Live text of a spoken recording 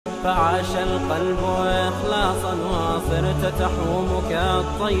فعاش القلب إخلاصا وصرت تحوم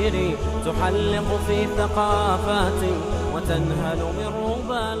كالطير تحلق في ثقافات وتنهل من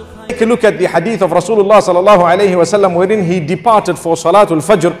ربى الخير. Take a look at the hadith of Rasulullah sallallahu alayhi wa sallam, wherein he departed for Salatul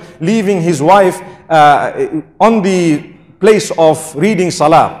Fajr, leaving his wife on the place of reading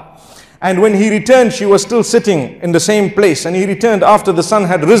Salah. And when he returned, she was still sitting in the same place. And he returned after the sun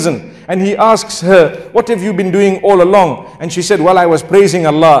had risen. And he asks her, what have you been doing all along? And she said, well, I was praising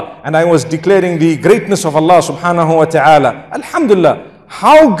Allah and I was declaring the greatness of Allah subhanahu wa ta'ala. Alhamdulillah.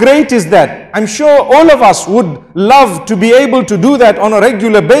 How great is that? I'm sure all of us would love to be able to do that on a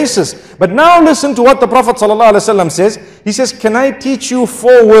regular basis. But now listen to what the Prophet ﷺ says. He says, can I teach you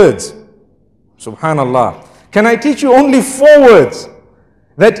 4 words? Subhanallah. Can I teach you only 4 words?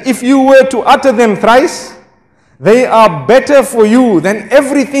 That if you were to utter them thrice, they are better for you than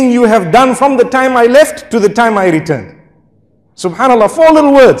everything you have done from the time I left to the time I returned. Subhanallah, 4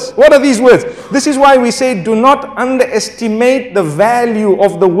 little words. What are these words? This is why we say, do not underestimate the value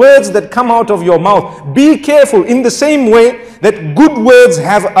of the words that come out of your mouth. Be careful in the same way that good words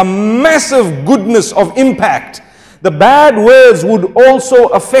have a massive goodness of impact. The bad words would also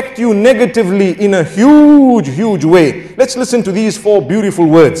affect you negatively in a huge way. Let's listen to these 4 beautiful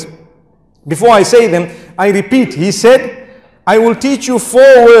words. Before I say them, I repeat. He said, I will teach you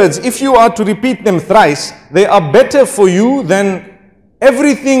 4 words. If you are to repeat them thrice, they are better for you than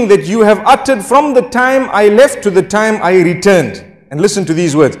everything that you have uttered from the time I left to the time I returned. And listen to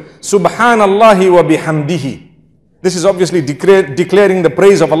these words. Subhanallahi-wa bihamdihi. This is obviously declaring the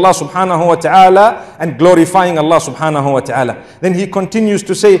praise of Allah subhanahu wa ta'ala and glorifying Allah subhanahu wa ta'ala. Then he continues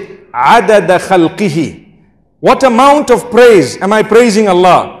to say, adada khalqihi. What amount of praise am I praising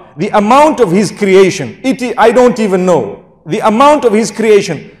Allah? The amount of His creation. I don't even know. The amount of His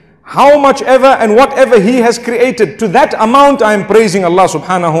creation. How much ever and whatever He has created, to that amount I am praising Allah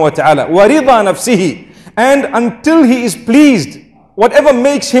subhanahu wa ta'ala. Wa rida nafsihi. And until He is pleased, whatever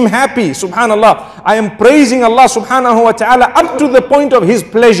makes Him happy, subhanallah, I am praising Allah subhanahu wa ta'ala up to the point of His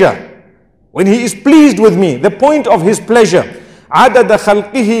pleasure. When He is pleased with me, the point of His pleasure. Adada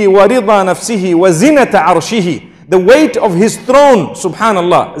khalqihi wa rida nafsihi wa zinatah arshihi. The weight of His throne,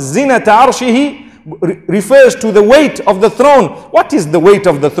 subhanallah. Zinatah arshihi refers to the weight of the throne. What is the weight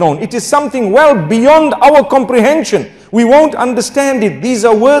of the throne? It is something well beyond our comprehension. We won't understand it. These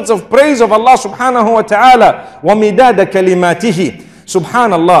are words of praise of Allah subhanahu wa ta'ala. Wa midada kalimatihi.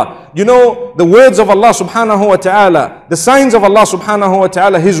 Subhanallah. You know, the words of Allah subhanahu wa ta'ala, the signs of Allah subhanahu wa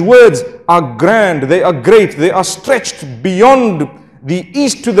ta'ala, His words are grand, they are great, they are stretched beyond the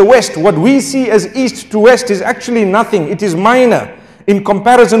east to the west. What we see as east to west is actually nothing. It is minor in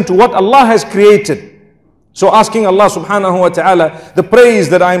comparison to what Allah has created. So asking Allah subhanahu wa ta'ala, the praise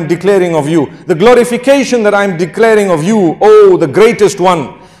that I am declaring of you, the glorification that I am declaring of you, oh the greatest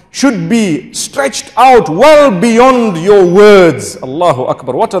one, should be stretched out well beyond your words. Allahu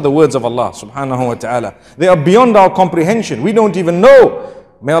Akbar. What are the words of Allah subhanahu wa ta'ala? They are beyond our comprehension. We don't even know.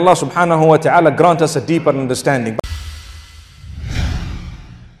 May Allah subhanahu wa ta'ala grant us a deeper understanding.